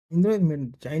Mahindra has made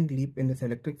a giant leap in its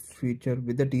electric future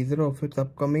with the teaser of its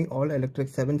upcoming all-electric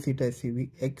 7-seater SUV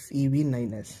XEV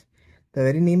 9S. The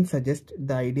very name suggests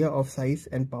the idea of size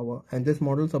and power, and this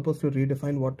model is supposed to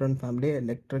redefine what a family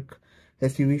electric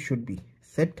SUV should be.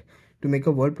 Set to make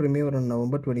a world premiere on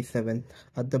November 27th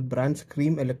at the brand's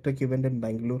Cream Electric event in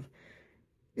Bangalore,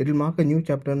 it will mark a new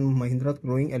chapter in Mahindra's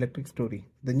growing electric story.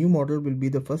 The new model will be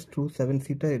the first true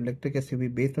 7-seater electric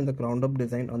SUV based on the ground-up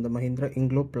design on the Mahindra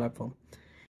INGLO platform.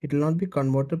 It will not be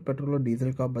converted petrol or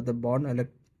diesel car but the born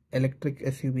electric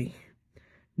SUV.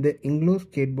 The INGLO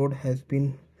skateboard has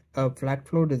been a flat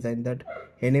floor design that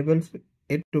enables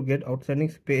it to get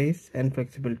outstanding space and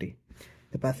flexibility.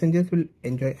 The passengers will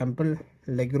enjoy ample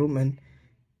legroom and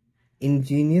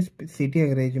ingenious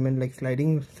seating arrangement like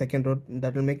sliding second row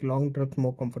that will make long trips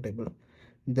more comfortable.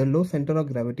 The low center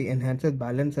of gravity enhances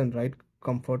balance and ride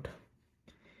comfort.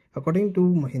 According to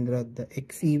Mahindra, the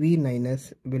XEV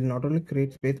 9S will not only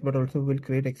create space but also will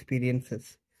create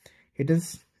experiences. It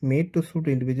is made to suit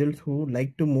individuals who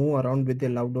like to move around with their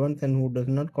loved ones and who does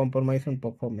not compromise on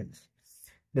performance.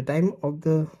 The time of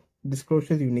the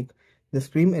disclosure is unique. The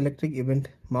Scream Electric event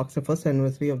marks the first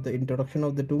anniversary of the introduction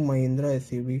of the two Mahindra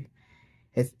SUV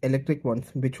electric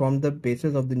ones, which form the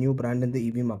basis of the new brand in the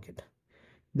EV market.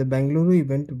 The Bangalore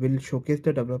event will showcase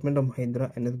the development of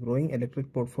Mahindra and its growing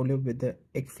electric portfolio with the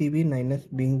XEV 9S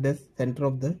being the center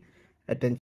of the attention.